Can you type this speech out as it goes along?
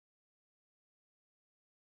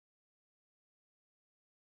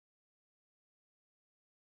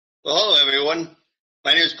Well, hello, everyone.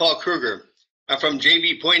 My name is Paul Kruger. I'm from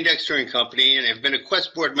JB Poindexter and Company, and have been a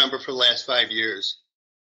Quest board member for the last 5 years.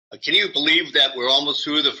 Can you believe that we're almost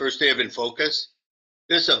through the first day of InFocus?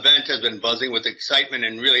 This event has been buzzing with excitement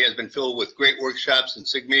and really has been filled with great workshops and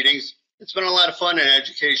SIG meetings. It's been a lot of fun and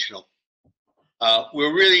educational.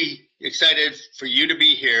 We're really excited for you to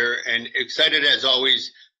be here and excited, as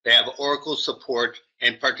always, to have Oracle's support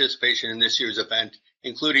and participation in this year's event,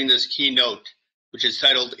 including this keynote, which is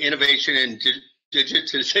titled Innovation and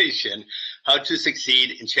Digitization, How to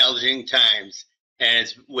Succeed in Challenging Times. And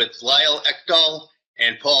it's with Lyle Ekdahl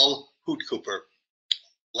and Paul Hootcooper.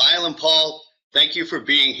 Lyle and Paul, thank you for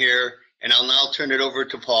being here, and I'll now turn it over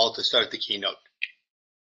to Paul to start the keynote.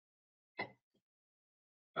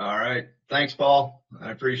 All right. Thanks, Paul.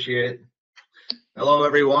 I appreciate it. Hello,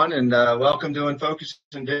 everyone, and welcome to InFocus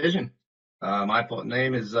and Vision. My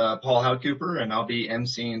name is Paul Houtcooper, and I'll be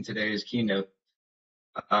emceeing today's keynote.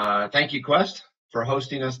 Thank you, Quest, for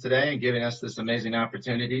hosting us today and giving us this amazing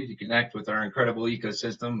opportunity to connect with our incredible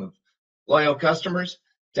ecosystem of loyal customers,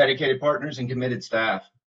 dedicated partners, and committed staff.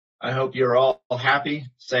 I hope you're all happy,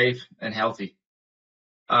 safe, and healthy.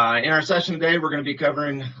 In our session today, we're going to be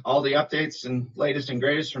covering all the updates and latest and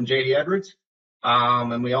greatest from JD Edwards.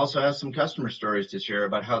 And we also have some customer stories to share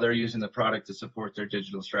about how they're using the product to support their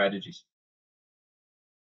digital strategies.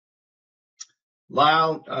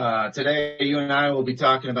 Lyle, today you and I will be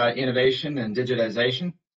talking about innovation and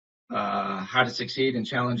digitization, how to succeed in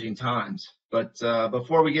challenging times. But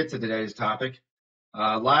before we get to today's topic,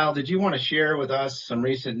 Lyle, did you want to share with us some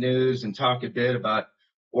recent news and talk a bit about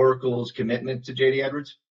Oracle's commitment to JD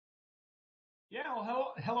Edwards? Yeah,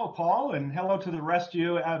 well, hello, Paul, and hello to the rest of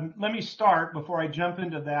you. Let me start before I jump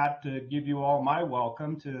into that to give you all my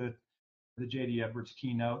welcome to the JD Edwards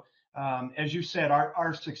keynote. As you said,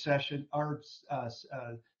 our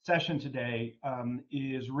session today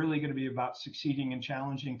is really going to be about succeeding in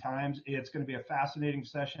challenging times. It's going to be a fascinating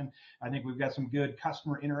session. I think we've got some good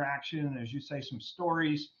customer interaction, and as you say, some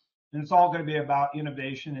stories. And it's all going to be about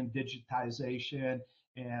innovation and digitization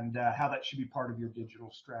and how that should be part of your digital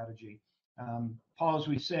strategy. Paul, as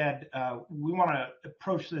we said, we want to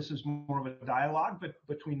approach this as more of a dialogue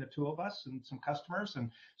between the two of us and some customers,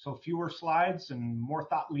 and so fewer slides and more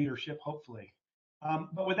thought leadership, hopefully.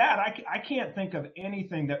 But with that, I can't think of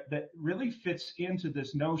anything that really fits into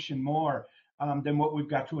this notion more than what we've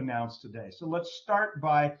got to announce today. So let's start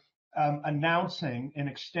by announcing an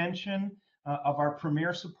extension of our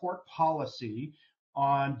Premier Support policy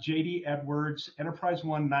on JD Edwards Enterprise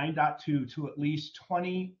One 9.2 to at least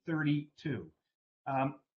 2032.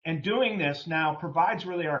 And doing this now provides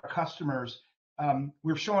really our customers,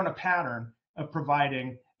 we're showing a pattern of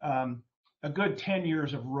providing a good 10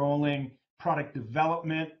 years of rolling product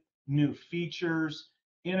development, new features,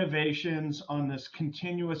 innovations on this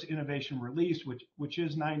continuous innovation release, which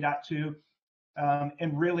is 9.2,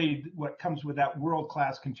 and really what comes with that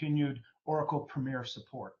world-class continued Oracle Premier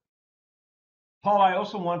support. Paul, I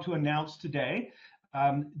also want to announce today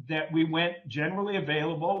that we went generally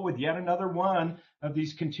available with yet another one of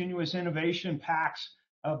these continuous innovation packs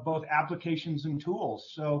of both applications and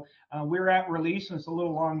tools. So we're at release, and it's a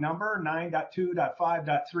little long number,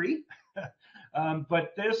 9.2.5.3.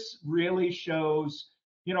 But this really shows,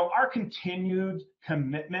 our continued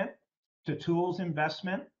commitment to tools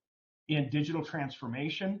investment in digital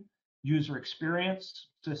transformation, user experience,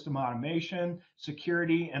 system automation,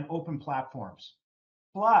 security, and open platforms.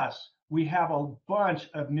 Plus, we have a bunch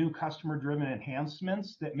of new customer-driven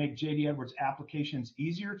enhancements that make JD Edwards applications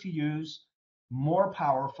easier to use, more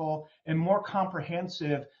powerful, and more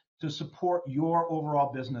comprehensive to support your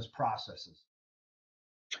overall business processes.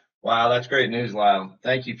 Wow, that's great news, Lyle.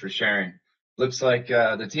 Thank you for sharing. Looks like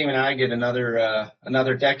the team and I get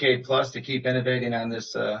another decade plus to keep innovating on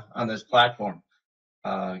this platform.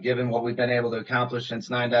 Given what we've been able to accomplish since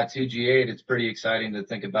 9.2 G8, it's pretty exciting to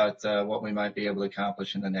think about what we might be able to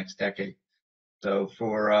accomplish in the next decade. So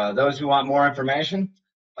for those who want more information,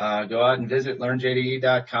 go out and visit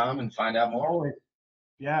learnjde.com and find out more. Always.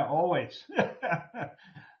 Yeah, always.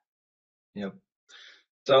 Yep.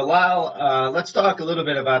 So Lyle, let's talk a little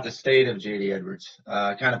bit about the state of JD Edwards,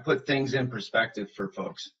 kind of put things in perspective for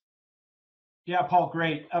folks. Yeah, Paul,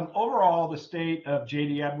 great. Overall, the state of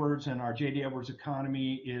JD Edwards and our JD Edwards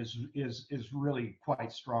economy is really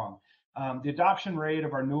quite strong. The adoption rate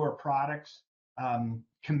of our newer products,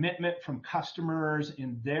 commitment from customers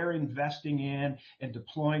in their investing in and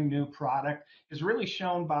deploying new product is really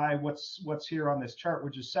shown by what's here on this chart,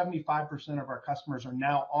 which is 75% of our customers are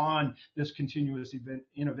now on this continuous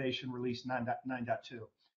innovation release 9.2.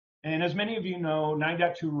 And as many of you know,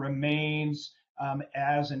 9.2 remains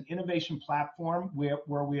as an innovation platform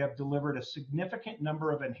where we have delivered a significant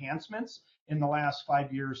number of enhancements in the last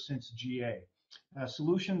 5 years since GA.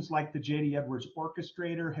 Solutions like the JD Edwards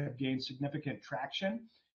Orchestrator have gained significant traction,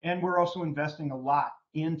 and we're also investing a lot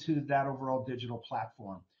into that overall digital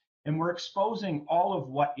platform. And we're exposing all of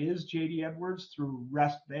what is JD Edwards through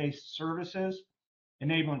REST-based services,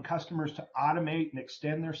 enabling customers to automate and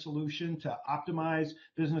extend their solution to optimize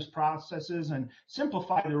business processes and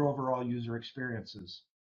simplify their overall user experiences.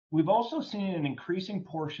 We've also seen an increasing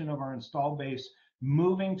portion of our install base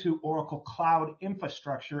moving to Oracle Cloud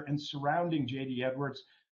infrastructure and surrounding JD Edwards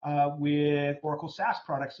with Oracle SaaS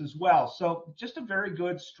products as well. So just a very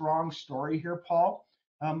good, strong story here, Paul.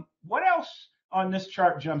 What else on this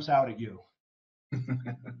chart jumps out at you?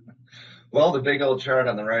 Well, the big old chart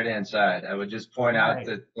on the right-hand side, I would just point out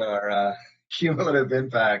that our cumulative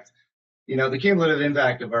impact, the cumulative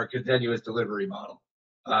impact of our continuous delivery model.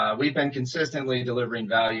 We've been consistently delivering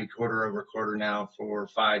value quarter over quarter now for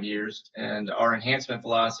 5 years, and our enhancement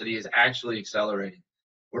velocity is actually accelerating.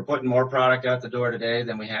 We're putting more product out the door today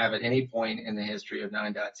than we have at any point in the history of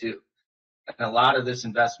 9.2. And a lot of this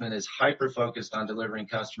investment is hyper-focused on delivering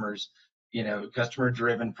customers,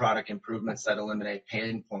 customer-driven product improvements that eliminate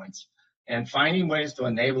pain points, and finding ways to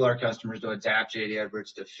enable our customers to adapt JD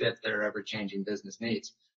Edwards to fit their ever-changing business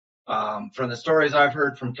needs. From the stories I've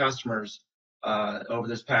heard from customers over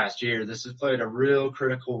this past year, this has played a real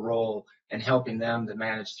critical role in helping them to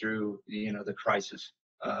manage through, the crisis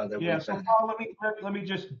that we've been. So Paul, let me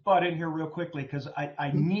just butt in here real quickly because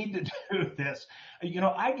I need to do this.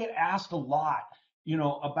 I get asked a lot,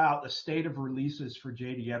 about the state of releases for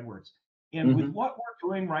JD Edwards. And with what we're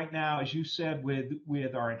doing right now, as you said,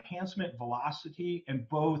 with our enhancement velocity, and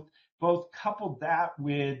both coupled that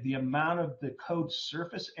with the amount of the code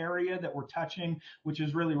surface area that we're touching, which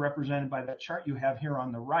is really represented by that chart you have here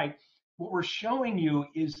on the right, what we're showing you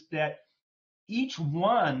is that each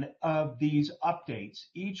one of these updates,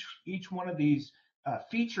 each one of these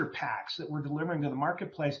feature packs that we're delivering to the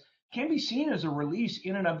marketplace can be seen as a release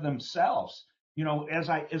in and of themselves. As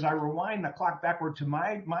I rewind the clock backward to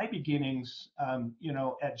my beginnings,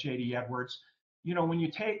 at JD Edwards, when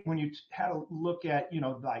you had a look at,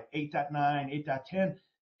 like 8.9, 8.10,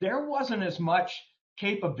 there wasn't as much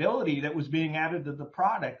capability that was being added to the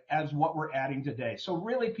product as what we're adding today. So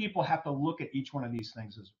really, people have to look at each one of these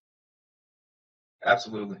things as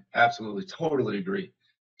well. Absolutely, totally agree.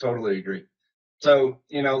 So,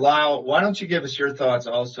 Lyle, why don't you give us your thoughts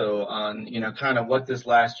also on, kind of what this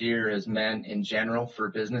last year has meant in general for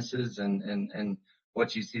businesses and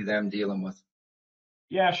what you see them dealing with?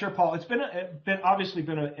 Yeah, sure, Paul. It's obviously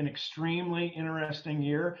been an extremely interesting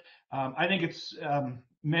year. I think it's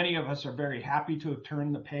many of us are very happy to have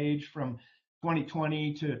turned the page from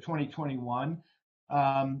 2020 to 2021.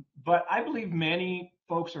 But I believe many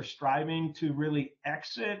folks are striving to really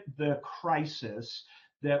exit the crisis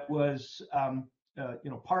that was,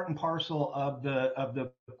 part and parcel of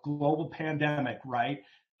the global pandemic, right?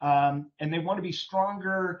 And they want to be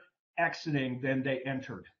stronger exiting than they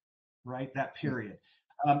entered, right? That period.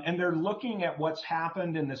 And they're looking at what's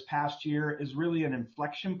happened in this past year as really an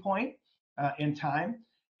inflection point in time.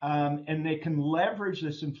 And they can leverage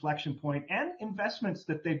this inflection point and investments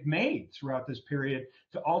that they've made throughout this period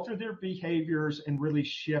to alter their behaviors and really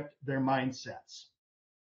shift their mindsets.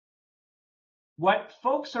 What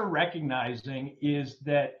folks are recognizing is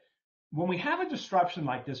that when we have a disruption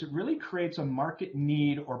like this, it really creates a market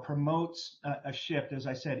need or promotes a shift, as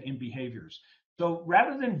I said, in behaviors. So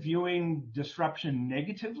rather than viewing disruption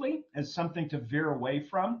negatively as something to veer away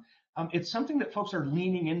from, it's something that folks are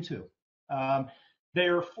leaning into.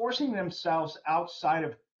 They're forcing themselves outside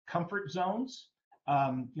of comfort zones,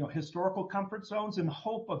 historical comfort zones, in the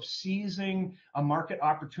hope of seizing a market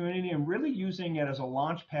opportunity and really using it as a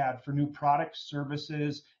launch pad for new products,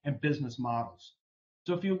 services, and business models.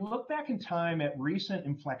 So if you look back in time at recent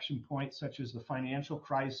inflection points, such as the financial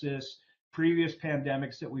crisis, previous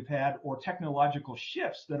pandemics that we've had, or technological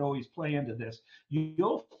shifts that always play into this,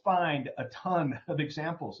 you'll find a ton of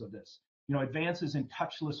examples of this. Advances in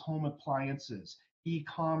touchless home appliances,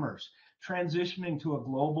 e-commerce, transitioning to a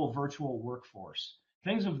global virtual workforce.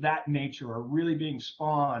 Things of that nature are really being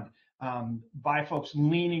spawned by folks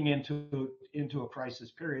leaning into a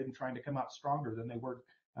crisis period and trying to come out stronger than they were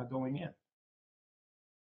going in.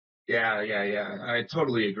 Yeah. I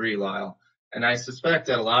totally agree, Lyle. And I suspect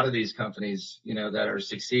that a lot of these companies, that are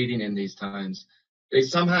succeeding in these times, they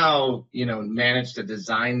somehow, manage to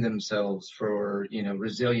design themselves for,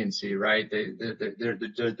 resiliency, right?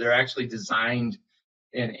 They're actually designed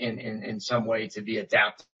in some way to be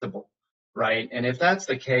adaptable, right? And if that's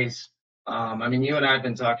the case, you and I have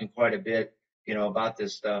been talking quite a bit about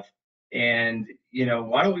this stuff. And,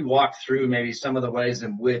 why don't we walk through maybe some of the ways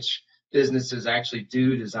in which businesses actually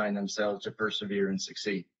do design themselves to persevere and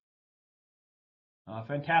succeed?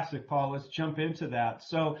 Fantastic, Paul. Let's jump into that.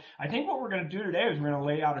 So I think what we're going to do today is we're going to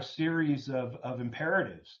lay out a series of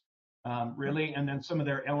imperatives, really, and then some of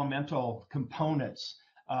their elemental components.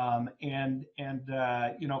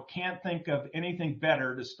 Can't think of anything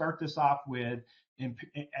better to start this off with.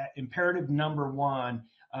 Imperative number one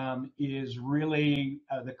is really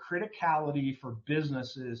the criticality for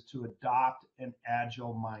businesses to adopt an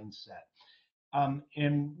agile mindset.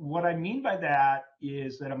 And what I mean by that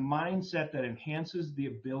is that a mindset that enhances the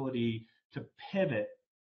ability to pivot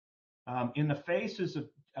in the faces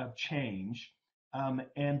of change,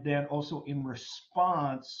 and then also in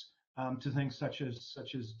response to things such as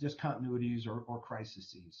discontinuities or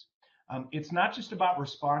crises. It's not just about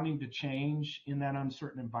responding to change in that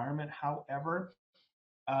uncertain environment. However,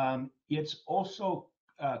 it's also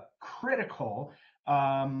critical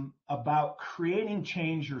about creating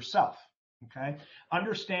change yourself. Okay,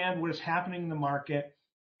 understand what is happening in the market,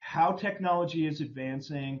 how technology is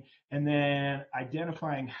advancing, and then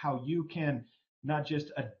identifying how you can not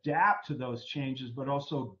just adapt to those changes, but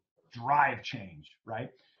also drive change, right?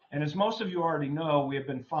 And as most of you already know, we have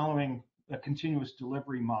been following a continuous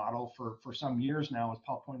delivery model for some years now, as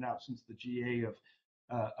Paul pointed out, since the GA of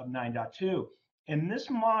 9.2. And this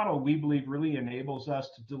model, we believe, really enables us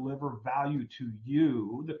to deliver value to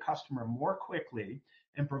you, the customer, more quickly,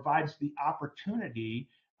 and provides the opportunity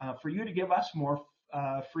for you to give us more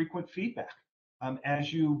frequent feedback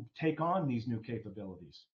as you take on these new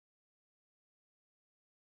capabilities.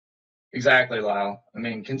 Exactly, Lyle. I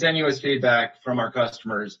mean, continuous feedback from our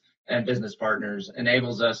customers and business partners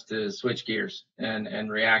enables us to switch gears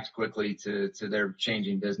and react quickly to their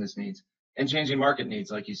changing business needs and changing market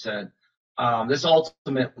needs, like you said. This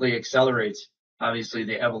ultimately accelerates, obviously,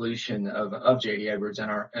 the evolution of JD Edwards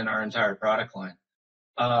and our entire product line.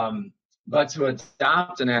 But to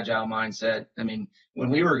adopt an agile mindset, I mean, when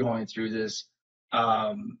we were going through this,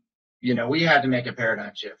 we had to make a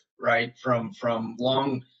paradigm shift, right? From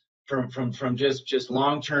just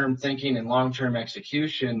long-term thinking and long-term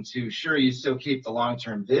execution to, sure, you still keep the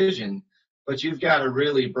long-term vision, but you've got to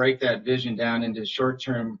really break that vision down into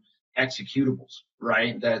short-term executables,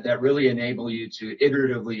 right? That really enable you to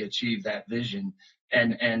iteratively achieve that vision.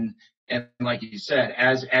 And like you said,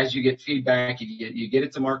 as you get feedback, you get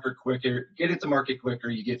it to market quicker,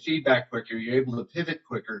 you get feedback quicker, you're able to pivot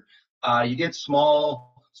quicker, you get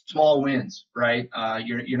small wins, right?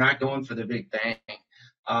 You're not going for the big bang.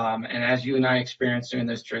 And as you and I experienced during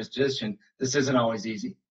this transition, this isn't always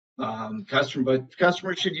easy. But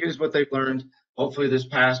customers should use what they've learned, hopefully this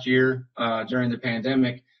past year during the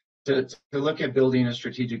pandemic, to look at building a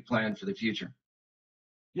strategic plan for the future.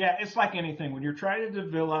 Yeah, it's like anything. When you're trying to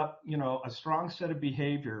develop, a strong set of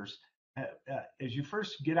behaviors, as you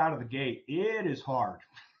first get out of the gate, it is hard,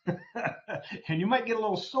 and you might get a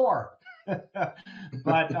little sore.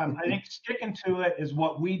 But I think sticking to it is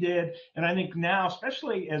what we did, and I think now,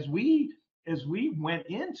 especially as we went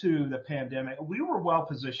into the pandemic, we were well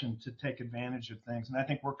positioned to take advantage of things, and I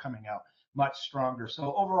think we're coming out much stronger.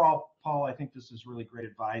 So overall, Paul, I think this is really great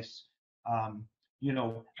advice.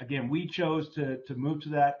 Again, we chose to move to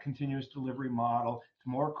that continuous delivery model to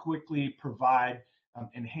more quickly provide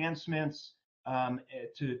enhancements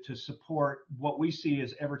to support what we see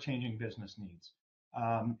as ever-changing business needs.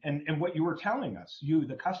 And what you were telling us, you,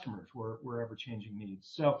 the customers, were ever-changing needs.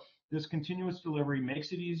 So this continuous delivery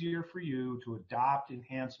makes it easier for you to adopt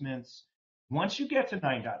enhancements once you get to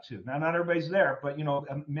 9.2. Now, not everybody's there, but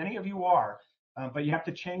many of you are. But you have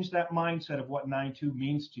to change that mindset of what 9.2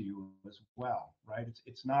 means to you as well, right?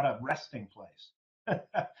 It's not a resting place,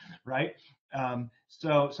 right?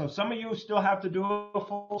 So some of you still have to do a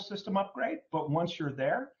full system upgrade, but once you're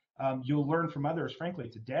there, you'll learn from others, frankly,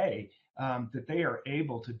 today, that they are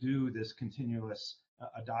able to do this continuous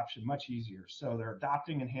adoption much easier. So they're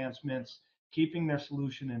adopting enhancements, keeping their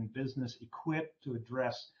solution and business equipped to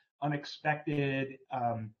address unexpected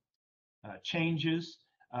changes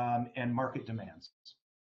and market demands.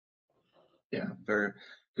 Yeah, very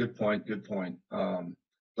good point. Good point.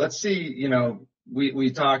 Let's see,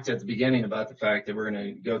 we talked at the beginning about the fact that we're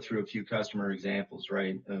going to go through a few customer examples,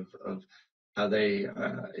 right, of how they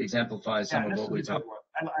exemplify some of what we talked about.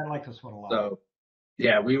 I like this one a lot. So,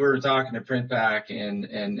 yeah, we were talking to Printback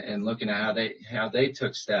and looking at how they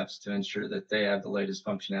took steps to ensure that they have the latest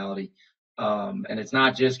functionality. And it's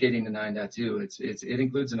not just getting to 9.2, it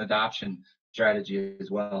includes an adoption strategy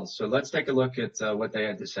as well. So let's take a look at what they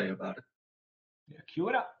had to say about it. Yeah, cue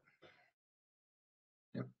it up.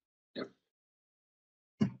 Yep.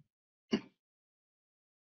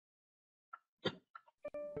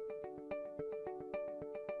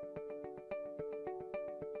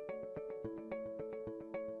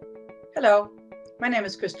 Hello, my name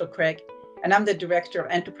is Crystal Craig, and I'm the Director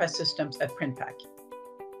of Enterprise Systems at Printpack.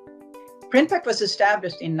 Printpack was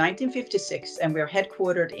established in 1956, and we're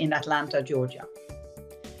headquartered in Atlanta, Georgia.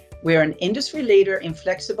 We're an industry leader in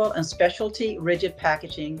flexible and specialty rigid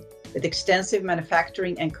packaging with extensive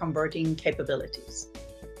manufacturing and converting capabilities.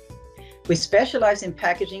 We specialize in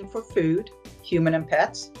packaging for food, human and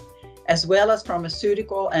pets, as well as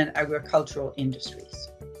pharmaceutical and agricultural industries.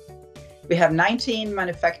 We have 19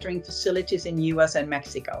 manufacturing facilities in US and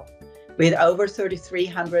Mexico, with over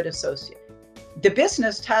 3,300 associates. The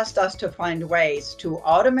business tasked us to find ways to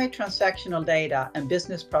automate transactional data and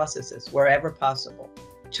business processes wherever possible,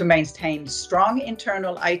 to maintain strong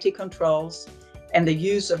internal IT controls and the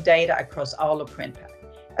use of data across all of Printpack,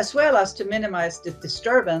 as well as to minimize the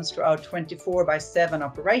disturbance to our 24/7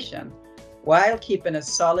 operation, while keeping a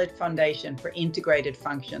solid foundation for integrated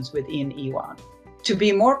functions within E1. To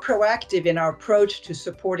be more proactive in our approach to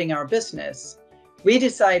supporting our business, we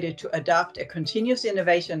decided to adopt a continuous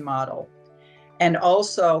innovation model and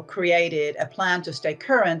also created a plan to stay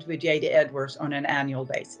current with JD Edwards on an annual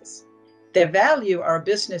basis. The value our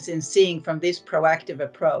business is seeing from this proactive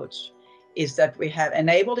approach is that we have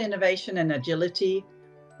enabled innovation and agility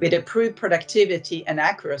with improved productivity and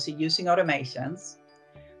accuracy using automations.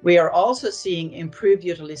 We are also seeing improved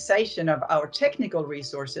utilization of our technical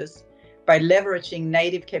resources by leveraging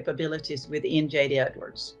native capabilities within JD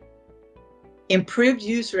Edwards. Improved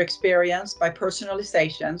user experience by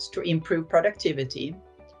personalizations to improve productivity,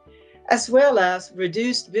 as well as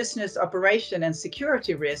reduced business operation and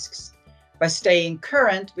security risks by staying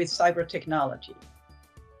current with cyber technology.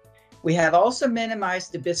 We have also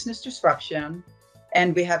minimized the business disruption,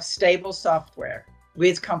 and we have stable software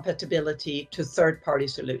with compatibility to third-party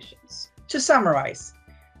solutions. To summarize,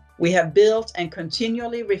 we have built and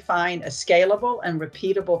continually refined a scalable and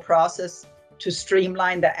repeatable process to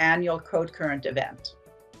streamline the annual Code Current event.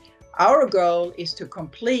 Our goal is to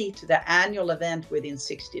complete the annual event within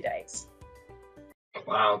 60 days.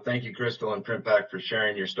 Wow, thank you, Crystal and Printpack, for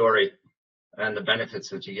sharing your story and the benefits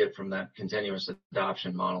that you get from that continuous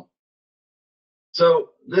adoption model.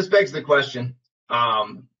 So this begs the question,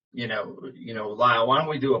 Lyle, why don't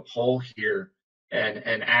we do a poll here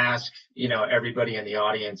and ask, everybody in the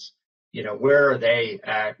audience, where are they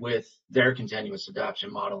at with their continuous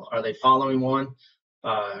adoption model? Are they following one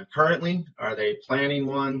currently? Are they planning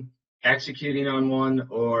one, executing on one,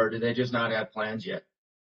 or do they just not have plans yet?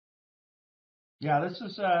 Yeah, this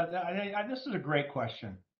is a great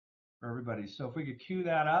question for everybody. So if we could cue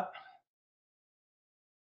that up.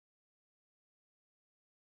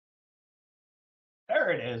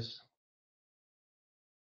 There it is.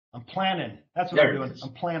 I'm planning. That's what I'm doing.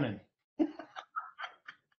 I'm planning.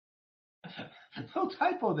 No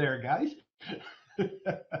typo there, guys.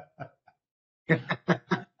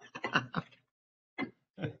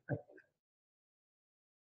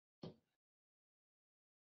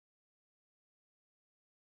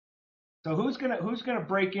 So who's gonna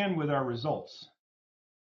break in with our results?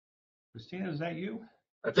 Christina, is that you?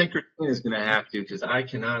 I think Christina's gonna have to, because I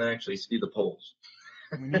cannot actually see the polls.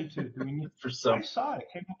 We need to. Do we need? For some. I saw it.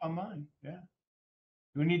 It came up on mine. Yeah.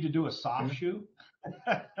 Do we need to do a soft shoe?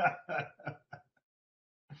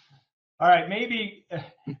 All right. Maybe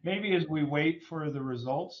as we wait for the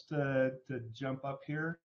results to jump up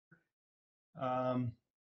here. Come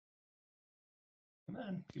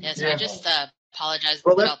on. Yeah. So I just apologize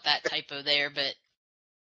about that typo there, but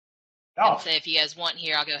I'd say if you guys want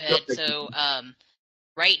here, I'll go ahead. So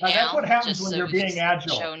right now, that's what happens just when so you're being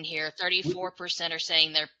agile. Shown here, 34% are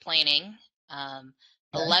saying they're planning,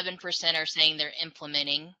 11% are saying they're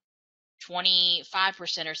implementing,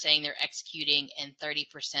 25% are saying they're executing, and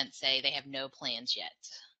 30% say they have no plans yet.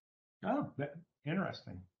 Oh,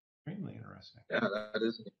 interesting. Extremely interesting. Yeah, that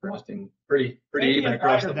is interesting. Pretty even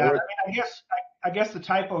across the board. I guess the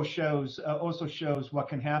typo also shows what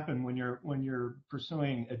can happen when you're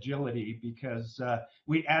pursuing agility, because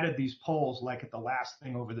we added these polls like at the last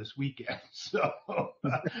thing over this weekend. So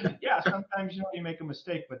yeah, sometimes you make a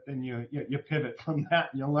mistake, but then you pivot from that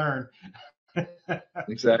and you learn.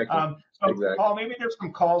 Exactly. Exactly. Paul, maybe there's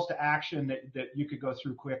some calls to action that you could go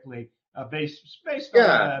through quickly, based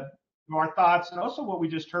on our thoughts and also what we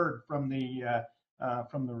just heard from the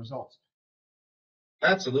results.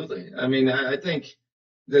 Absolutely. I mean, I think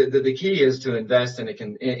the key is to invest in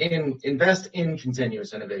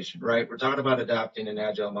continuous innovation, right? We're talking about adopting an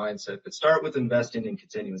agile mindset, but start with investing in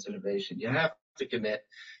continuous innovation. You have to commit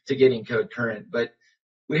to getting code current, but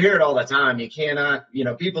we hear it all the time. You cannot,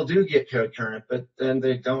 people do get code current, but then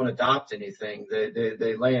they don't adopt anything.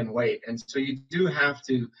 They lay in wait. And so you do have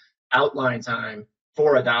to outline time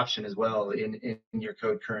for adoption as well in your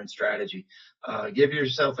code current strategy. Give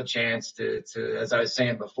yourself a chance to, as I was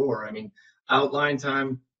saying before, I mean, outline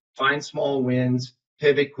time, find small wins,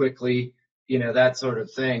 pivot quickly, you know, that sort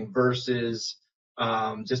of thing, versus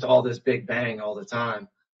just all this big bang all the time.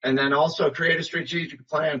 And then also create a strategic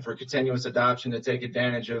plan for continuous adoption to take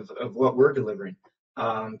advantage of what we're delivering.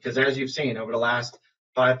 Because as you've seen over the last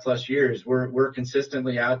 5+ years, we're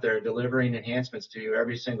consistently out there delivering enhancements to you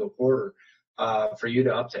every single quarter for you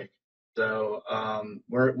to uptake. So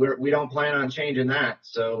we don't plan on changing that.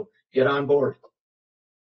 So get on board.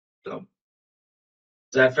 So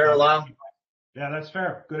is that fair, Lyle? Yeah, that's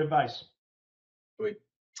fair. Good advice. Sweet.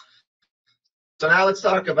 So now let's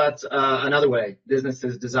talk about another way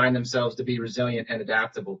businesses design themselves to be resilient and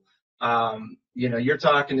adaptable. You know, you're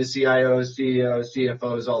talking to CIOs, CEOs,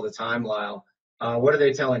 CFOs all the time, Lyle. What are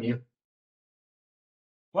they telling you?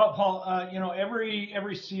 Well, Paul, you know,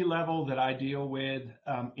 every C-level that I deal with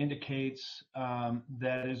indicates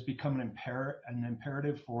that it has become an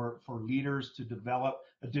imperative for leaders to develop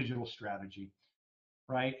a digital strategy,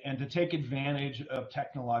 right? And to take advantage of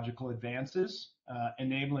technological advances,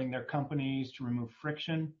 enabling their companies to remove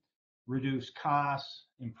friction, reduce costs,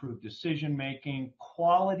 improve decision-making,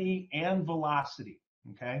 quality, and velocity,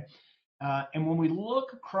 okay? And when we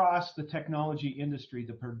look across the technology industry,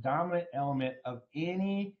 the predominant element of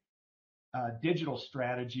any digital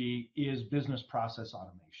strategy is business process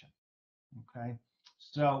automation, okay?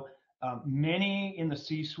 So many in the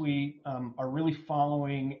C-suite are really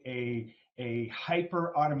following a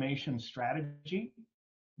hyper automation strategy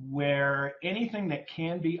where anything that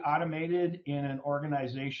can be automated in an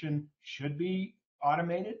organization should be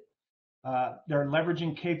automated. They're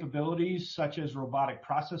leveraging capabilities such as robotic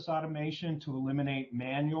process automation to eliminate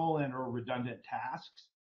manual and or redundant tasks,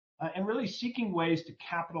 and really seeking ways to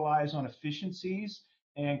capitalize on efficiencies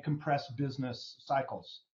and compress business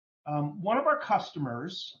cycles. One of our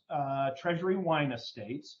customers, Treasury Wine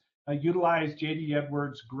Estates, utilize JD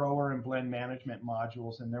Edwards grower and blend management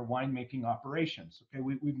modules in their winemaking operations. Okay,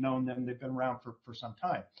 we've known them; they've been around for some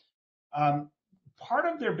time. Part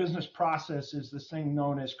of their business process is this thing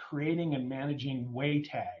known as creating and managing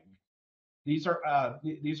WayTag. These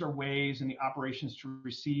are ways in the operations to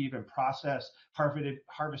receive and process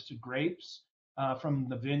harvested grapes from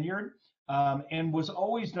the vineyard, and was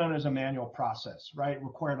always done as a manual process, right? It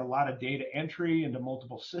required a lot of data entry into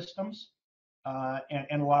multiple systems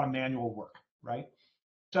and a lot of manual work, right?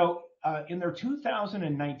 So in their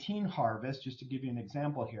 2019 harvest, just to give you an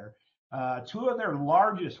example here, two of their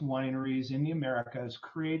largest wineries in the Americas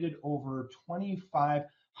created over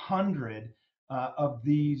 2,500 of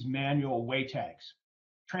these manual WayTags,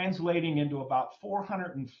 translating into about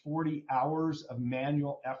 440 hours of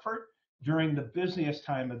manual effort during the busiest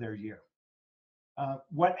time of their year.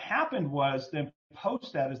 What happened was then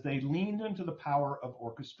post that is they leaned into the power of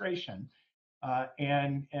orchestration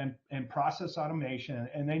and process automation,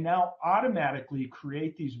 and they now automatically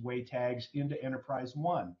create these WayTags into Enterprise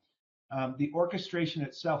One. The orchestration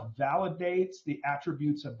itself validates the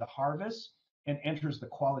attributes of the harvest and enters the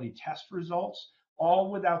quality test results,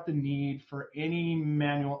 all without the need for any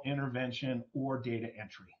manual intervention or data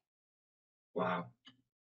entry. Wow,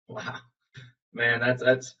 man,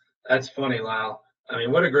 that's funny, Lyle. I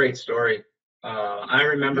mean, what a great story. I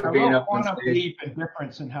remember being up on stage. Leap and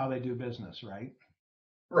difference in how they do business, right?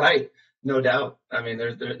 Right, no doubt. I mean,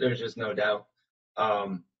 there's just no doubt.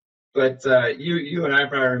 But you and I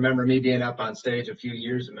probably remember me being up on stage a few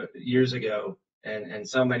years ago, and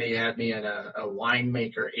somebody had me in a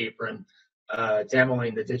winemaker apron,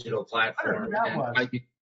 demoing the digital platform.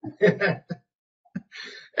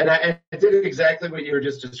 And I did exactly what you were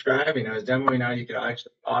just describing. I was demoing how you could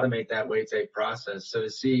actually automate that WayTag process. So to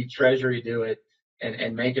see Treasury do it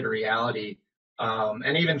and make it a reality,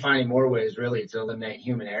 and even finding more ways really to eliminate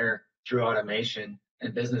human error through automation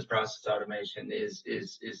and business process automation is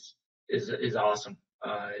awesome.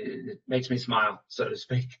 It makes me smile, so to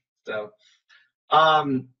speak. So,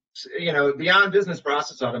 you know, beyond business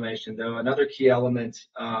process automation, though, another key element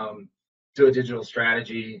to a digital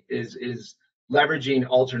strategy is leveraging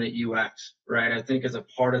alternate UX, right? I think as a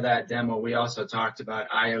part of that demo, we also talked about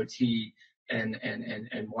IoT and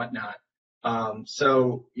whatnot.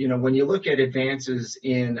 So, you know, when you look at advances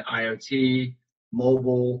in IoT,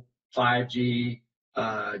 mobile, 5G,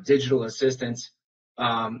 digital assistants,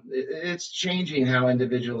 it's changing how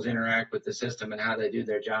individuals interact with the system and how they do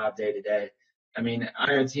their job day to day. I mean,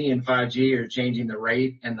 IoT and 5G are changing the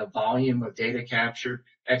rate and the volume of data captured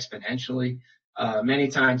exponentially, many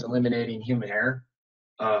times eliminating human error.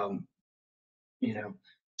 You know,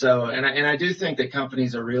 so and I do think that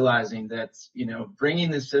companies are realizing that, you know, bringing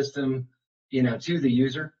the system to the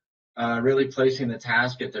user, really placing the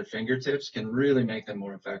task at their fingertips can really make them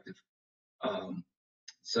more effective.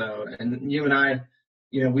 And you and I,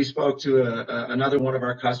 we spoke to another one of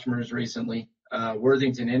our customers recently,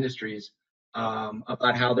 Worthington Industries,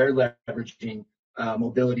 about how they're leveraging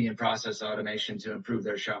mobility and process automation to improve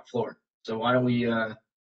their shop floor. So why don't we, do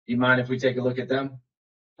you mind if we take a look at them?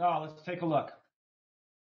 Oh, let's take a look.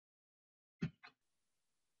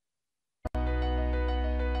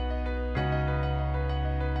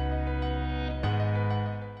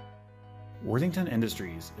 Worthington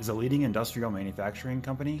Industries is a leading industrial manufacturing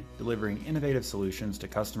company delivering innovative solutions to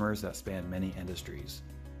customers that span many industries,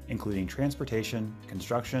 including transportation,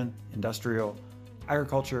 construction, industrial,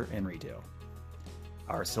 agriculture, and retail.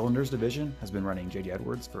 Our cylinders division has been running JD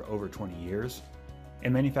Edwards for over 20 years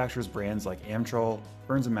and manufactures brands like Amtrol,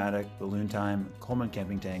 Burns-O-Matic, Balloon Time, Coleman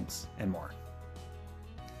Camping Tanks, and more.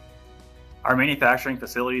 Our manufacturing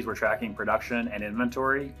facilities were tracking production and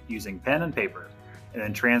inventory using pen and paper, and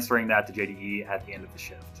then transferring that to JDE at the end of the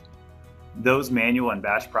shift. Those manual and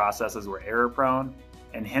batch processes were error-prone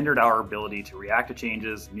and hindered our ability to react to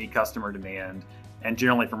changes, meet customer demand, and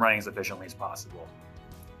generally from running as efficiently as possible.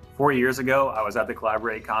 4 years ago, I was at the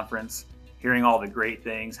Collaborate conference, hearing all the great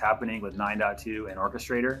things happening with 9.2 and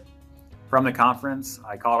Orchestrator. From the conference,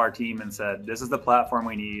 I called our team and said, this is the platform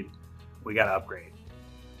we need, we gotta upgrade.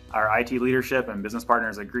 Our IT leadership and business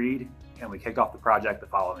partners agreed, and we kicked off the project the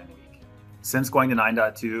following week. Since going to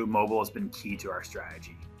 9.2, mobile has been key to our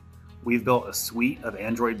strategy. We've built a suite of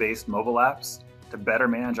Android-based mobile apps to better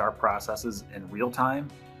manage our processes in real time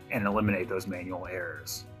and eliminate those manual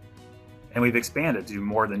errors. And we've expanded to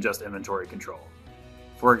more than just inventory control.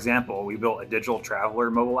 For example, we built a digital traveler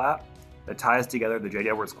mobile app that ties together the JD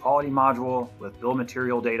Edwards quality module with bill of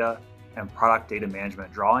material data and product data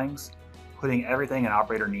management drawings, putting everything an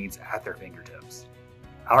operator needs at their fingertips.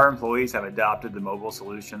 Our employees have adopted the mobile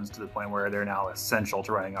solutions to the point where they're now essential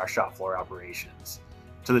to running our shop floor operations,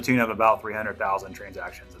 to the tune of about 300,000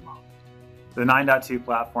 transactions a month. The 9.2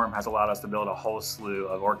 platform has allowed us to build a whole slew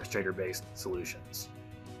of orchestrator-based solutions.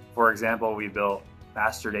 For example, we built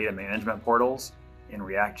master data management portals in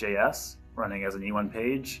React.js, running as an E1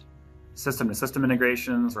 page, system-to-system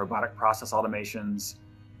integrations, robotic process automations,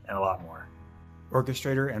 and a lot more.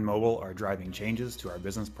 Orchestrator and mobile are driving changes to our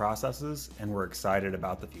business processes, and we're excited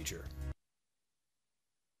about the future.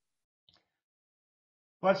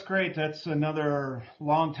 Well, that's great. That's another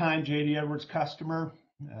longtime JD Edwards customer,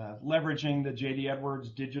 leveraging the JD Edwards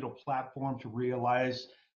digital platform to realize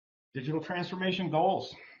digital transformation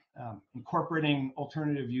goals, incorporating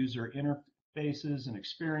alternative user interfaces and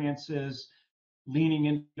experiences, leaning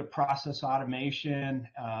into process automation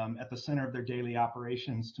at the center of their daily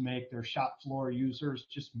operations to make their shop floor users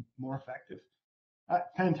just more effective.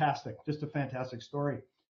 Fantastic, just a fantastic story.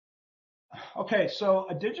 Okay, so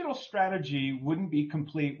a digital strategy wouldn't be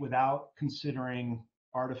complete without considering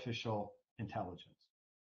artificial intelligence.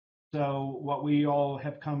 So what we all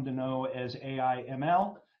have come to know as AI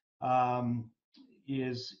ML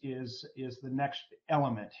is the next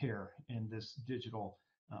element here in this digital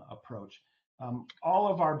approach. All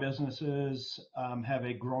of our businesses have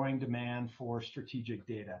a growing demand for strategic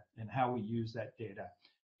data and how we use that data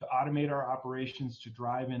to automate our operations, to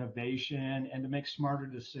drive innovation, and to make smarter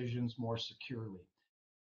decisions more securely.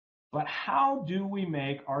 But how do we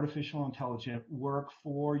make artificial intelligence work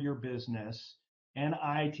for your business and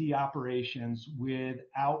IT operations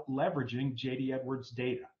without leveraging JD Edwards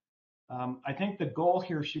data? I think the goal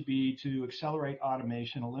here should be to accelerate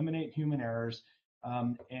automation, eliminate human errors,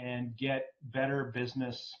 and get better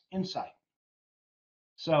business insight.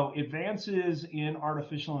 So advances in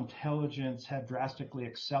artificial intelligence have drastically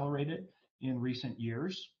accelerated in recent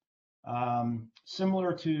years.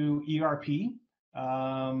 Similar to ERP,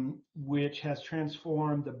 which has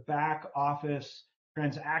transformed the back office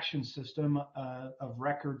transaction system of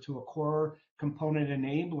record to a core component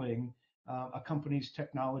enabling a company's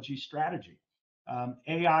technology strategy.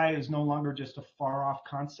 AI is no longer just a far off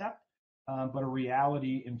concept, but a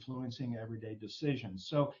reality influencing everyday decisions.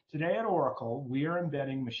 So today at Oracle, we are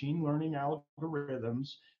embedding machine learning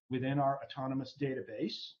algorithms within our autonomous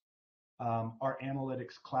database, our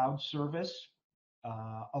analytics cloud service,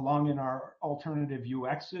 along in our alternative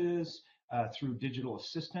UXs through digital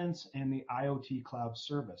assistants and the IoT cloud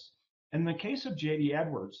service. In the case of JD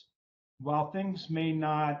Edwards, while things may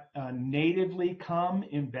not natively come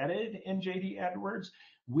embedded in JD Edwards,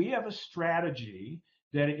 we have a strategy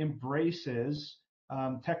that embraces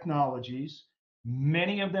technologies,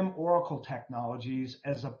 many of them Oracle technologies,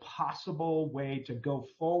 as a possible way to go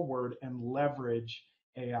forward and leverage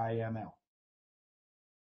AI ML.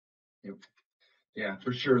 Yeah,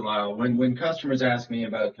 for sure, Lyle. When customers ask me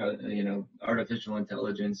about artificial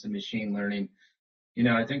intelligence and machine learning,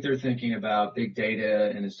 I think they're thinking about big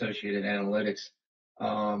data and associated analytics.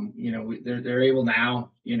 They're able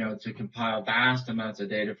now, to compile vast amounts of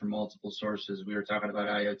data from multiple sources. We were talking about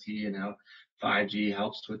IoT and how 5G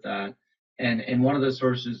helps with that. And one of the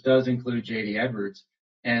sources does include JD Edwards,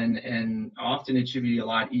 and often it should be a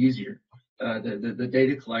lot easier. The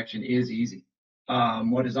data collection is easy.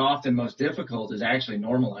 What is often most difficult is actually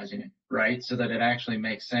normalizing it, right? So that it actually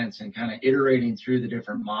makes sense and kind of iterating through the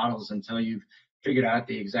different models until you've figured out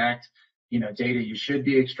the exact, data you should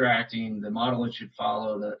be extracting, the model it should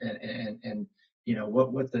follow, and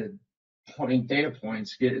what the data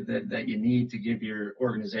points that you need to give your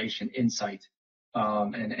organization insight,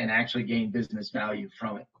 and actually gain business value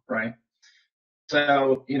from it, right?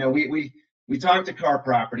 So, we talked to Car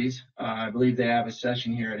Properties. I believe they have a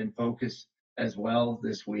session here at InFocus as well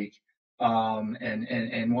this week,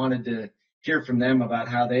 and wanted to hear from them about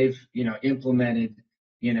how they've, implemented,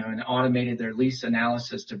 and automated their lease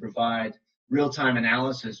analysis to provide real-time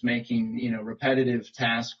analysis, making, repetitive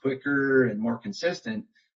tasks quicker and more consistent,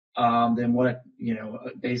 than what,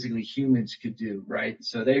 basically humans could do, right?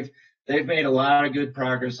 So they've made a lot of good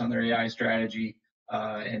progress on their AI strategy.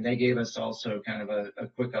 And they gave us also kind of a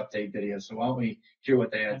quick update video. So why don't we hear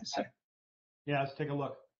what they had to say? Yeah, let's take a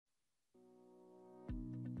look.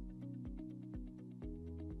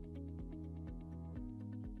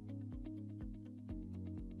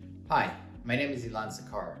 Hi, my name is Ilan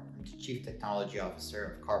Sakar. I'm the Chief Technology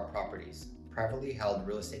Officer of Car Properties, a privately held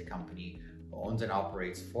real estate company who owns and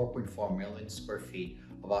operates 4.4 million square feet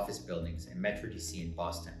of office buildings in Metro DC and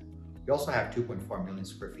Boston. We also have 2.4 million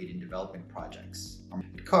square feet in development projects.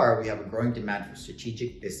 At Car, we have a growing demand for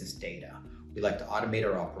strategic business data. We like to automate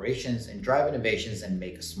our operations and drive innovations and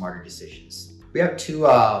make smarter decisions. We have two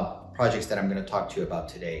projects that I'm going to talk to you about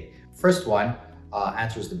today. First one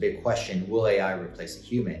answers the big question, will AI replace a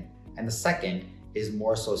human? And the second is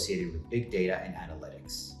more associated with big data and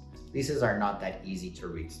analytics. Leases are not that easy to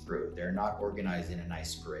read through. They're not organized in a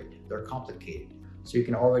nice grid. They're complicated. So you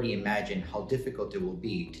can already imagine how difficult it will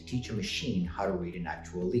be to teach a machine how to read an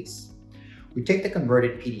actual lease. We take the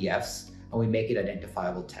converted PDFs and we make it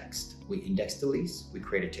identifiable text. We index the lease, we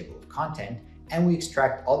create a table of content, and we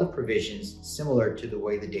extract all the provisions similar to the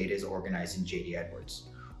way the data is organized in JD Edwards.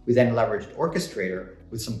 We then leveraged Orchestrator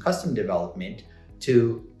with some custom development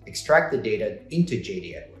to extract the data into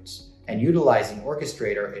JD Edwards. And utilizing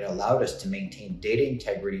Orchestrator, it allowed us to maintain data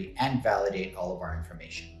integrity and validate all of our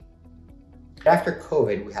information. After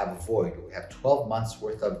COVID, we have a void. We have 12 months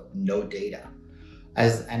worth of no data.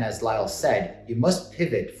 As Lyle said, you must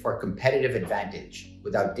pivot for competitive advantage.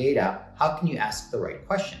 Without data, how can you ask the right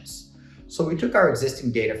questions? So we took our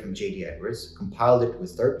existing data from JD Edwards, compiled it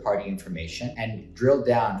with third-party information, and drilled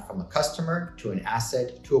down from a customer to an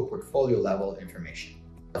asset to a portfolio level information.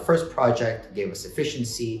 The first project gave us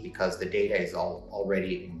efficiency because the data is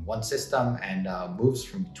already in one system and moves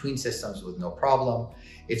from between systems with no problem.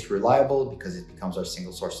 It's reliable because it becomes our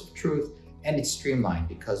single source of truth, and it's streamlined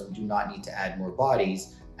because we do not need to add more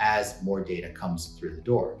bodies as more data comes through the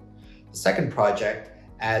door. The second project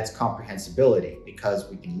adds comprehensibility because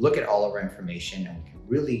we can look at all of our information and we can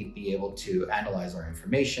really be able to analyze our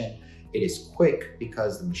information. It is quick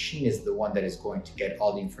because the machine is the one that is going to get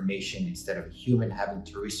all the information instead of a human having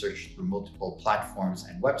to research through multiple platforms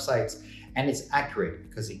and websites. And it's accurate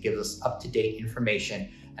because it gives us up-to-date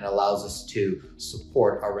information and allows us to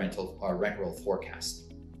support our rent roll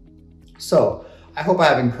forecast. So I hope I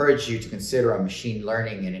have encouraged you to consider a machine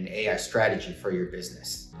learning and an AI strategy for your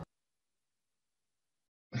business.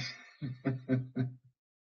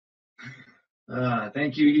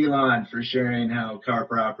 Thank you, Elon, for sharing how Car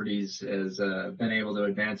Properties has been able to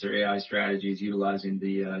advance their AI strategies utilizing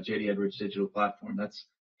the JD Edwards digital platform. That's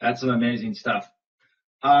some amazing stuff.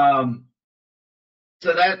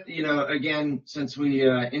 So that, again, since we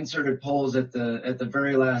inserted polls at the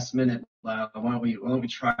very last minute, why don't we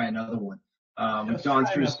try another one? We've gone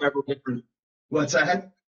through several different. What's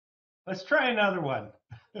that? Let's try another one.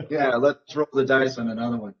 Yeah, let's roll the dice on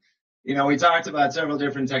another one. We talked about several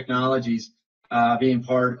different technologies being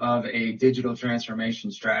part of a digital transformation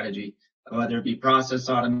strategy, whether it be process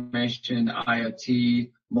automation, IoT,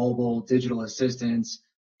 mobile, digital assistance,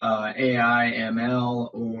 AI, ML,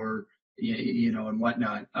 or and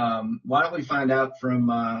whatnot. Why don't we find out from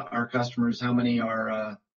our customers how many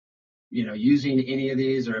are using any of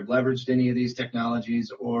these or have leveraged any of these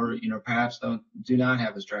technologies, or perhaps do not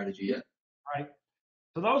have a strategy yet. Right.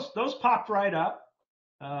 So those popped right up,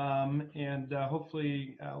 and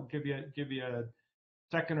hopefully I'll give you a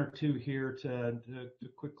second or two here to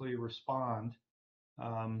quickly respond.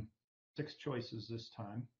 6 choices this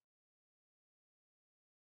time.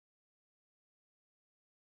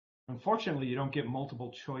 Unfortunately, you don't get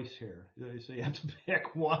multiple choice here, so you have to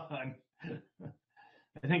pick one.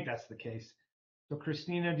 I think that's the case. So,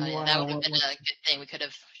 Christina, do you want to? That would have been a good thing. We should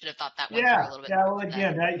have thought that one through Yeah, a little bit. yeah. Well,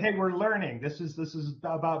 again, hey, we're learning. This is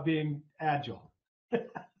about being agile.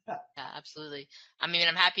 Yeah, absolutely. I mean,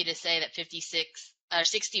 I'm happy to say that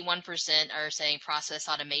 61% are saying process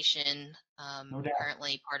automation, No doubt.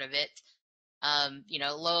 currently part of it.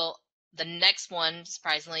 The next one,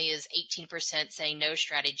 surprisingly, is 18% saying no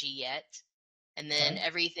strategy yet. And then Okay.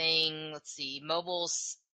 everything, let's see,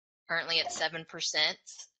 mobile's currently at 7%,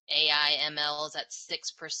 AI ML is at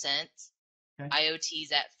 6%, Okay.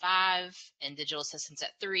 IoT's at 5%, and digital assistants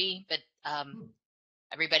at 3%. But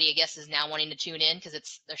everybody, I guess, is now wanting to tune in because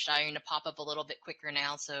they're starting to pop up a little bit quicker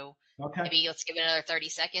now. So Okay. maybe let's give it another 30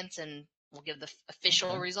 seconds and we'll give the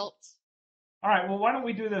official results. All right. Well, why don't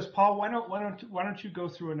we do this, Paul? Why don't you go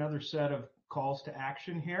through another set of calls to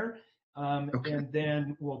action here, and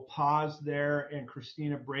then we'll pause there, and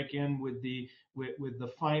Christina break in with the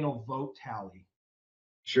final vote tally.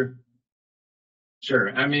 Sure.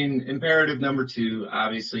 I mean, imperative number 2,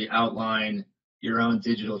 obviously outline your own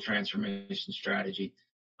digital transformation strategy.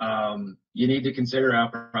 You need to consider how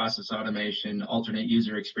process automation, alternate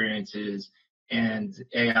user experiences, and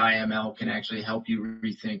AI ML can actually help you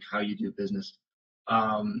rethink how you do business.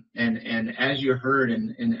 And as you heard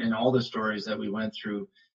in all the stories that we went through,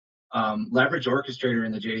 leverage Orchestrator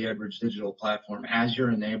in the JD Edwards digital platform as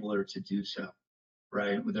your enabler to do so,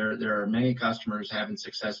 right? There are many customers having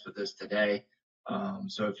success with this today.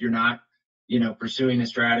 So if you're not, pursuing a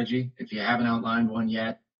strategy, if you haven't outlined one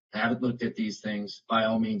yet, haven't looked at these things, by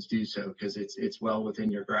all means do so, because it's well within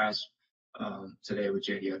your grasp today with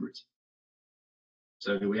JD Edwards.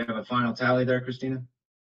 So do we have a final tally there, Christina?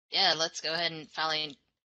 Yeah, let's go ahead and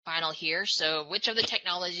final here. So which of the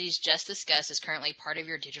technologies just discussed is currently part of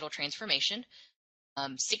your digital transformation?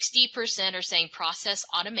 60% are saying process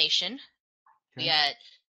automation. Okay. We got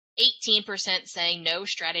 18% saying no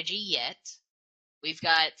strategy yet. We've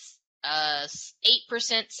got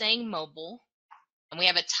 8% saying mobile. And we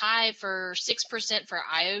have a tie for 6% for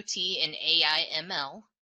IoT and AI ML.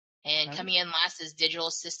 And Okay. coming in last is digital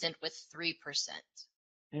assistant with 3%.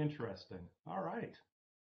 Interesting. All right.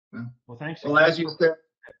 Yeah. Well, thanks. Well, as you said,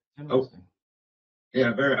 Interesting.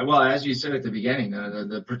 yeah, very well. As you said at the beginning,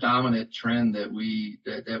 the predominant trend that we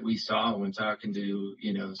saw when talking to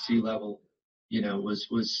C-level,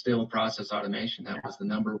 was still process automation. That was the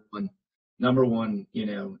number one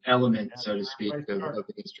element, so to speak, of the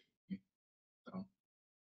industry. So,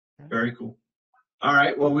 very cool. All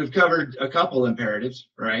right. Well, we've covered a couple imperatives,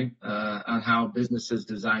 right, on how businesses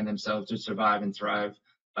design themselves to survive and thrive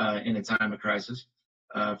in a time of crisis.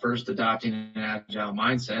 First, adopting an agile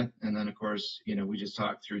mindset, and then, of course, we just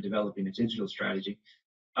talked through developing a digital strategy.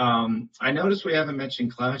 I noticed we haven't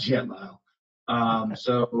mentioned cloud yet, Lyle.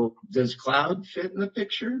 So, does cloud fit in the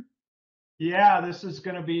picture? Yeah, this is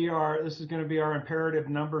going to be our imperative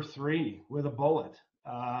number 3 with a bullet.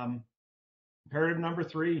 Imperative number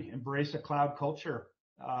 3: embrace a cloud culture.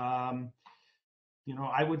 I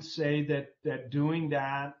would say that doing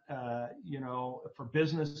that, for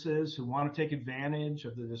businesses who want to take advantage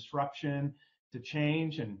of the disruption to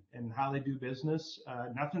change and how they do business,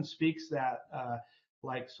 nothing speaks that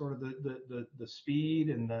like sort of the speed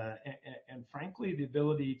and frankly the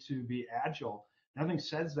ability to be agile. Nothing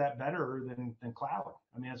says that better than cloud.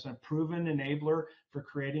 I mean, it's a proven enabler for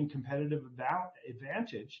creating competitive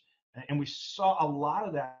advantage. And we saw a lot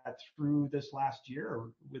of that through this last year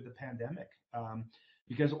with the pandemic,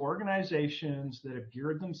 because organizations that have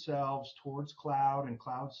geared themselves towards cloud and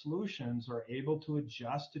cloud solutions are able to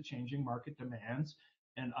adjust to changing market demands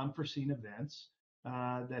and unforeseen events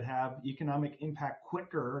that have economic impact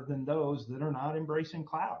quicker than those that are not embracing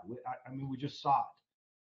cloud. I mean, we just saw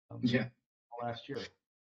it last year.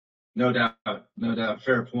 No doubt.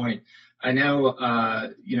 Fair point. I know,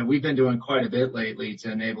 we've been doing quite a bit lately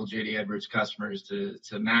to enable JD Edwards customers to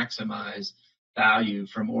maximize value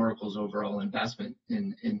from Oracle's overall investment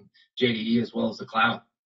in JDE as well as the cloud.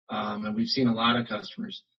 And we've seen a lot of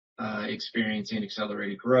customers experiencing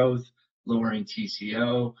accelerated growth, lowering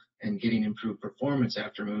TCO, and getting improved performance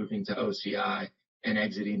after moving to OCI and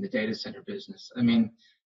exiting the data center business. I mean,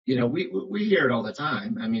 we hear it all the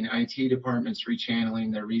time. I mean, IT departments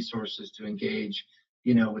rechanneling their resources to engage,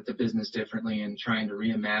 with the business differently and trying to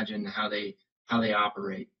reimagine how they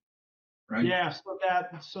operate. Right? Yeah,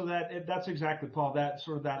 that's exactly, Paul. That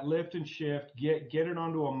sort of that lift and shift, get it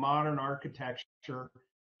onto a modern architecture,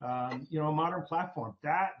 a modern platform.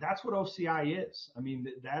 That's what OCI is. I mean,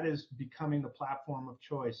 that is becoming the platform of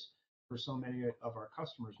choice for so many of our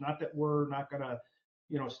customers. Not that we're not going to,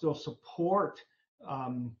 still support,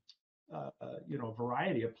 a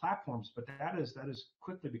variety of platforms, but that is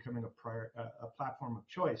quickly becoming a platform of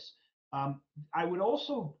choice. I would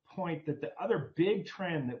also point that the other big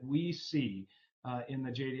trend that we see in the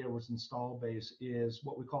JD Edwards install base is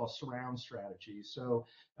what we call a surround strategy. So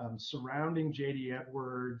surrounding JD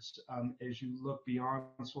Edwards, as you look beyond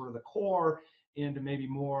sort of the core into maybe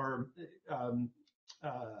more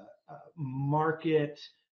market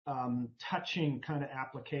touching kind of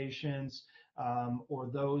applications, or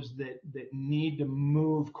those that need to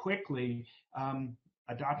move quickly,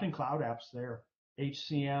 adopting cloud apps there,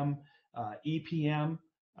 HCM, EPM,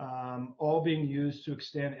 all being used to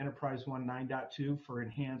extend Enterprise One 9.2 for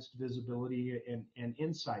enhanced visibility and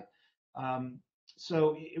insight.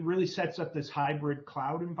 So it really sets up this hybrid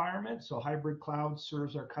cloud environment. So hybrid cloud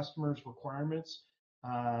serves our customers' requirements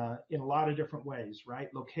in a lot of different ways,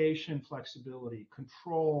 right? Location, flexibility,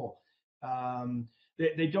 control.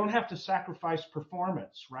 They don't have to sacrifice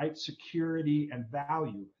performance, right? Security and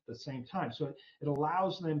value at the same time. So it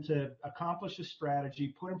allows them to accomplish a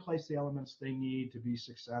strategy, put in place the elements they need to be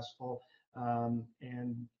successful,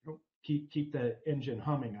 and keep the engine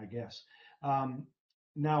humming, I guess.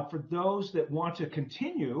 Now, for those that want to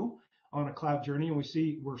continue on a cloud journey, and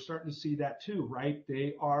we're starting to see that too, right?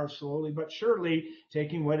 They are slowly but surely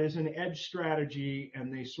taking what is an edge strategy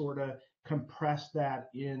and they sort of compress that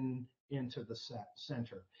into the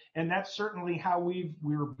center. And that's certainly how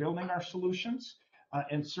we're building our solutions.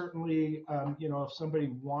 And certainly, if somebody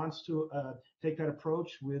wants to take that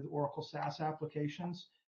approach with Oracle SaaS applications,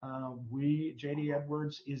 JD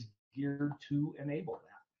Edwards is geared to enable that.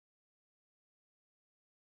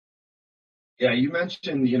 Yeah, you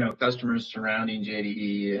mentioned, customers surrounding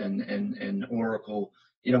JDE and Oracle,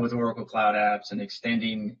 with Oracle Cloud Apps and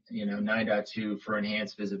extending, 9.2 for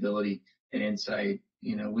enhanced visibility and insight.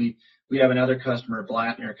 We have another customer,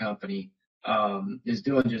 Blattner Company, is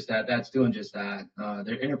doing just that. That's doing just that.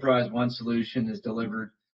 Their Enterprise One solution is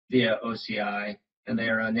delivered via OCI, and they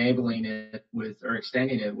are enabling it or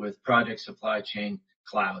extending it with Project Supply Chain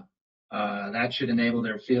Cloud. That should enable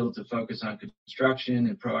their field to focus on construction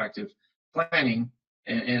and proactive planning,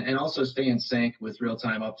 and also stay in sync with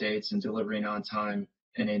real-time updates and delivering on time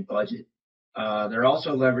and in budget. They're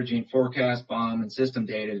also leveraging forecast, BOM, and system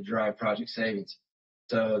data to drive project savings.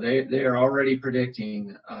 So they are already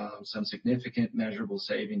predicting some significant measurable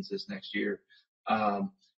savings this next year. And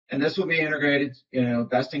this will be integrated,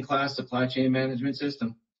 best-in-class supply chain management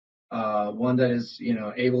system, one that is,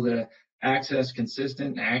 able to access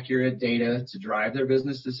consistent and accurate data to drive their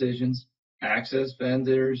business decisions, access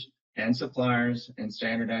vendors and suppliers, and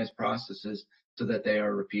standardized processes so that they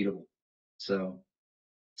are repeatable. So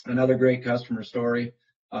another great customer story,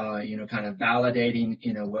 kind of validating,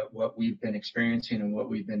 what we've been experiencing and what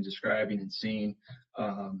we've been describing and seeing,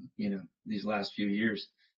 these last few years.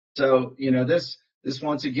 So, this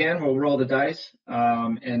once again, we'll roll the dice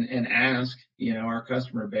and ask, our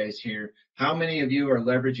customer base here, how many of you are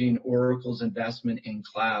leveraging Oracle's investment in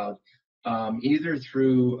cloud, either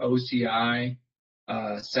through OCI,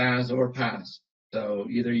 SaaS, or PaaS? So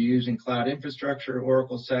either you're using cloud infrastructure,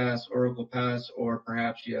 Oracle SaaS, Oracle PaaS, or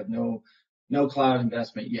perhaps you have no cloud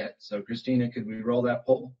investment yet. So Christina, could we roll that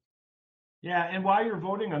poll? Yeah, and while you're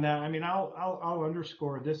voting on that, I mean, I'll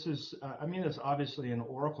underscore this is, it's obviously an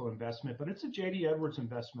Oracle investment, but it's a JD Edwards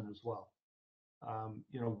investment as well.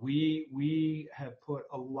 We have put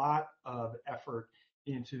a lot of effort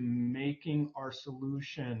into making our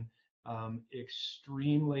solution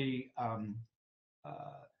extremely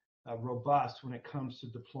robust when it comes to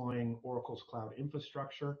deploying Oracle's cloud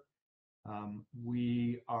infrastructure.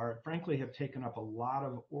 We frankly have taken up a lot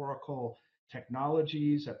of Oracle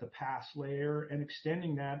technologies at the PaaS layer and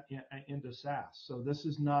extending that into SaaS. So this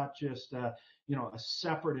is not just a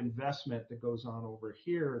separate investment that goes on over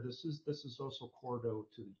here. This is also core to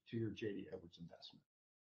your JD Edwards investment.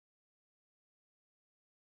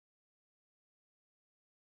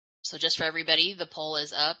 So just for everybody, the poll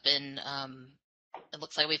is up, and it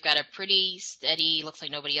looks like we've got a pretty steady, looks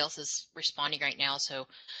like nobody else is responding right now. So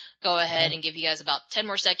go ahead and give you guys about 10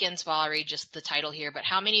 more seconds while I read just the title here. But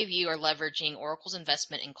how many of you are leveraging Oracle's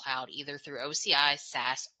investment in cloud, either through OCI,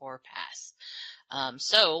 SaaS, or PaaS?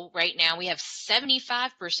 So right now we have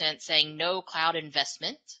 75% saying no cloud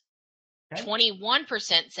investment,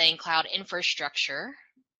 21% saying cloud infrastructure,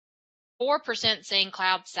 4% saying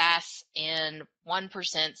cloud SaaS, and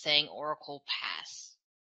 1% saying Oracle PaaS.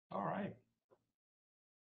 All right.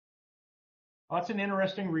 Well, that's an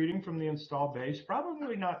interesting reading from the install base.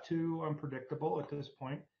 Probably not too unpredictable at this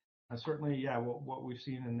point. Certainly, yeah, what we've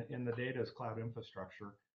seen in the data is cloud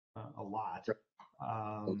infrastructure a lot.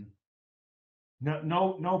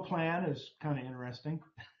 No plan is kind of interesting.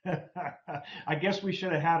 I guess we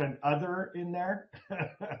should have had an other in there,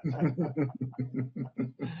 but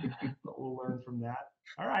we'll learn from that.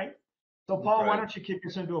 All right. So Paul, why don't you kick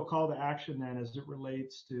us into a call to action then as it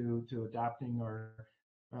relates to adopting our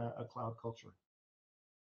a cloud culture?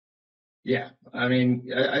 Yeah, I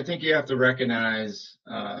mean, I think you have to recognize,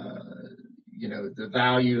 the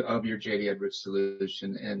value of your JD Edwards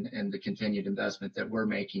solution and the continued investment that we're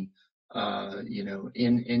making,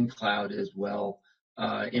 in cloud as well.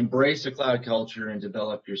 Embrace a cloud culture and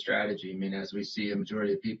develop your strategy. I mean, as we see, a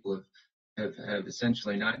majority of people have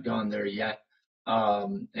essentially not gone there yet.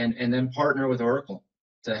 And then partner with Oracle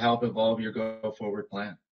to help evolve your go forward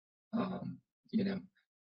plan.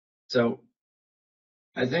 So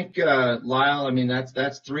I think, Lyle, I mean,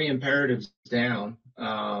 that's 3 imperatives down.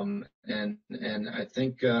 And I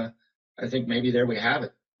think maybe there we have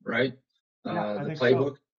it, right? Yeah, The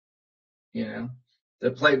playbook, so.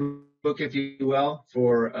 The playbook, if you will,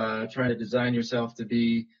 for trying to design yourself to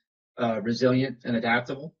be resilient and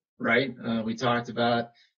adaptable, right? We talked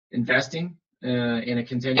about investing in a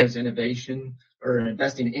continuous innovation, or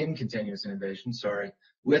investing in continuous innovation,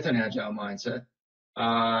 with an agile mindset.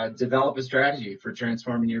 Develop a strategy for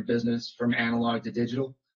transforming your business from analog to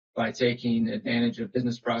digital by taking advantage of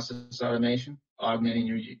business process automation, augmenting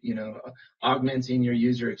your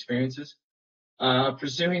user experiences,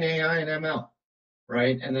 pursuing AI and ML,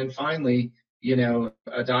 right? And then finally,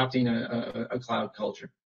 adopting a cloud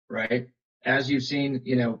culture, right? As you've seen,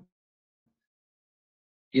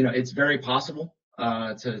 it's very possible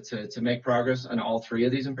to make progress on all 3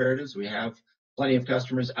 of these imperatives. We have plenty of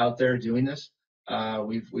customers out there doing this.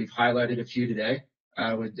 We've highlighted a few today.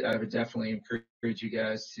 I would definitely encourage you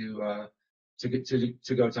guys to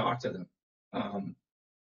go talk to them. And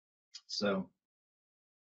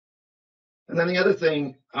then the other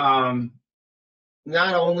thing,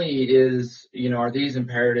 not only are these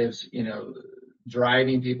imperatives,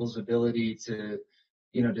 driving people's ability to,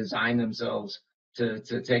 design themselves to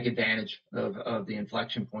take advantage of the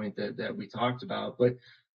inflection point that we talked about, but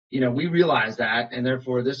we realize that, and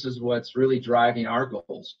therefore this is what's really driving our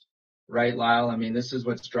goals, right, Lyle? I mean, this is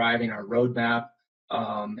what's driving our roadmap,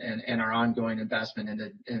 and our ongoing investment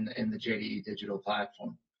in the JDE digital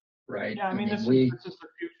platform, right? Yeah, I mean, this is the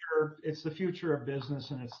future. It's the future of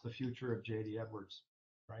business, and it's the future of JD Edwards,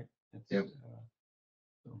 right? Yep.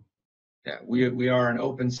 Yeah, we are an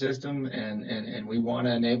open system, and we want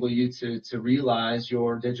to enable you to realize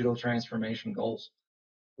your digital transformation goals,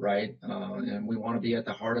 right? And we want to be at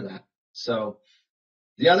the heart of that. So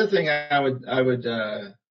the other thing I would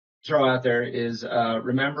throw out there is,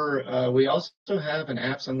 remember, we also have a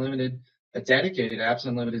dedicated Apps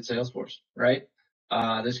Unlimited sales force, right?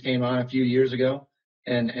 This came on a few years ago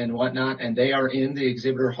and whatnot, and they are in the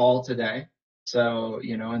exhibitor hall today. So,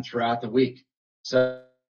 and throughout the week. So,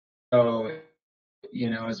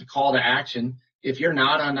 as a call to action, if you're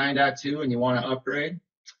not on 9.2 and you want to upgrade,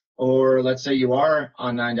 or let's say you are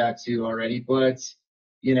on 9.2 already, but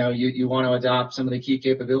you want to adopt some of the key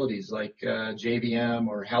capabilities like JVM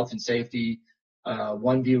or health and safety,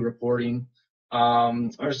 OneView reporting,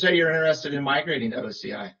 or say you're interested in migrating to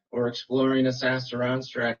OCI or exploring a SaaS surround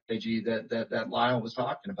strategy that Lyle was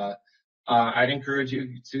talking about. I'd encourage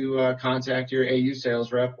you to contact your AU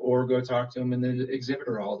sales rep or go talk to them in the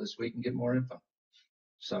exhibitor hall this week and get more info.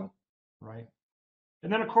 So, right.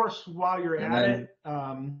 And then, of course, while you're at it,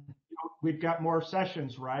 we've got more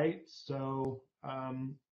sessions, right? So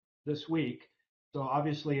this week, so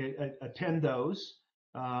obviously attend those.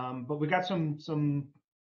 But we got some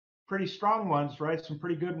pretty strong ones, right? Some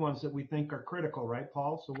pretty good ones that we think are critical, right,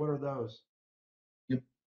 Paul? So what are those?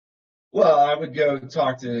 Well, I would go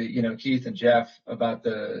talk to Keith and Jeff about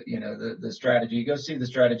the strategy. Go see the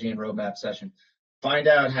strategy and roadmap session. Find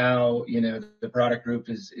out how the product group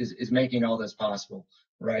is making all this possible,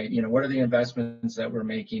 right? What are the investments that we're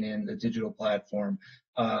making in the digital platform?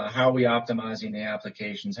 How are we optimizing the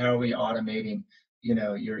applications? How are we automating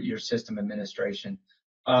your system administration?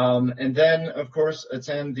 And then, of course,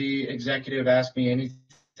 attend the executive Ask Me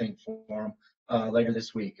Anything forum later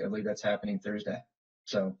this week. I believe that's happening Thursday.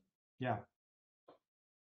 So. Yeah,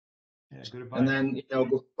 good advice. And then,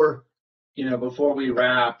 before we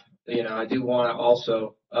wrap, I do want to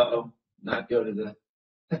also, not go to the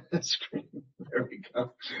screen. There we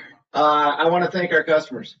go. I want to thank our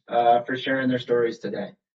customers for sharing their stories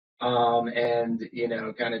today, and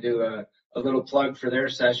kind of do a little plug for their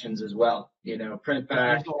sessions as well.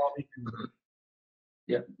 PrintPack.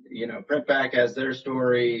 Yep. You know, Printback has their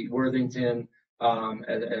story, Worthington,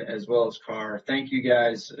 as well as Carr. Thank you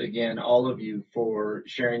guys again, all of you, for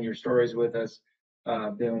sharing your stories with us,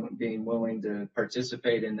 being willing to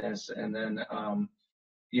participate in this. And then,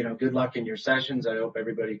 you know, good luck in your sessions. I hope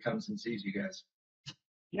everybody comes and sees you guys.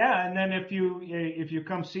 Yeah, and then if you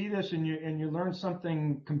come see this and you learn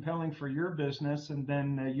something compelling for your business, and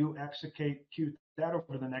then you execute that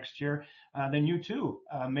over the next year, then you too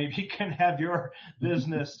maybe can have your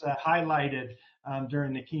business highlighted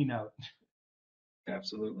during the keynote.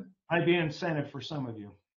 Absolutely. Might be an incentive for some of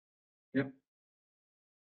you. Yep.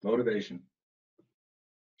 Motivation.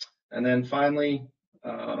 And then finally,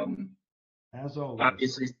 As always.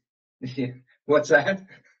 obviously, what's that?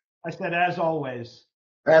 I said as always.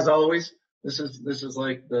 As always, this is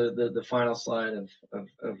like the final slide of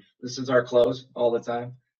this is our close all the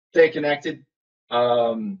time. Stay connected.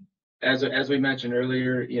 As we mentioned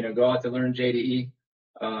earlier, you know, go out to learn JDE.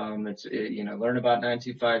 You know, learn about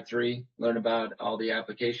 9253, learn about all the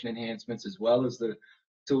application enhancements as well as the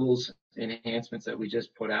tools enhancements that we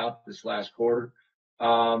just put out this last quarter.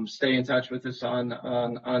 Stay in touch with us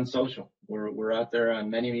on social. We're out there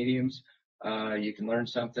on many mediums. You can learn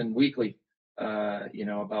something weekly, you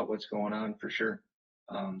know, about what's going on for sure.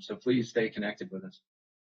 So please stay connected with us.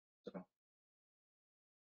 So.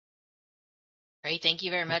 Great. Thank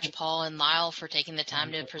you very much, Paul and Lyle, for taking the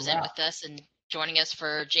time to present with us and joining us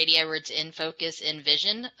for JD Edwards In Focus in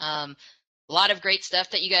Vision. A lot of great stuff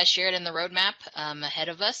that you guys shared in the roadmap ahead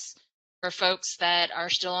of us. For folks that are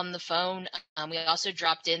still on the phone, we also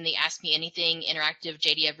dropped in the Ask Me Anything interactive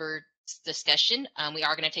JD Edwards discussion. We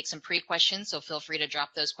are going to take some pre-questions, so feel free to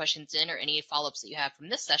drop those questions in, or any follow-ups that you have from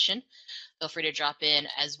this session. Feel free to drop in,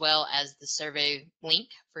 as well as the survey link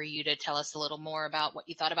for you to tell us a little more about what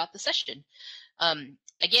you thought about the session.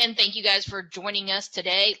 Again, thank you guys for joining us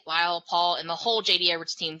today. Lyle, Paul, and the whole JD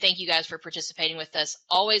Edwards team, thank you guys for participating with us.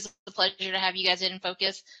 Always a pleasure to have you guys in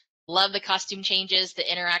focus. Love the costume changes,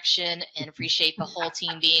 the interaction, and appreciate the whole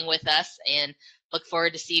team being with us, and look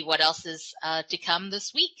forward to see what else is to come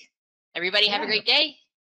this week. Everybody have a great day.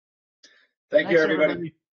 Thank you,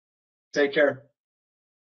 everybody. Take care.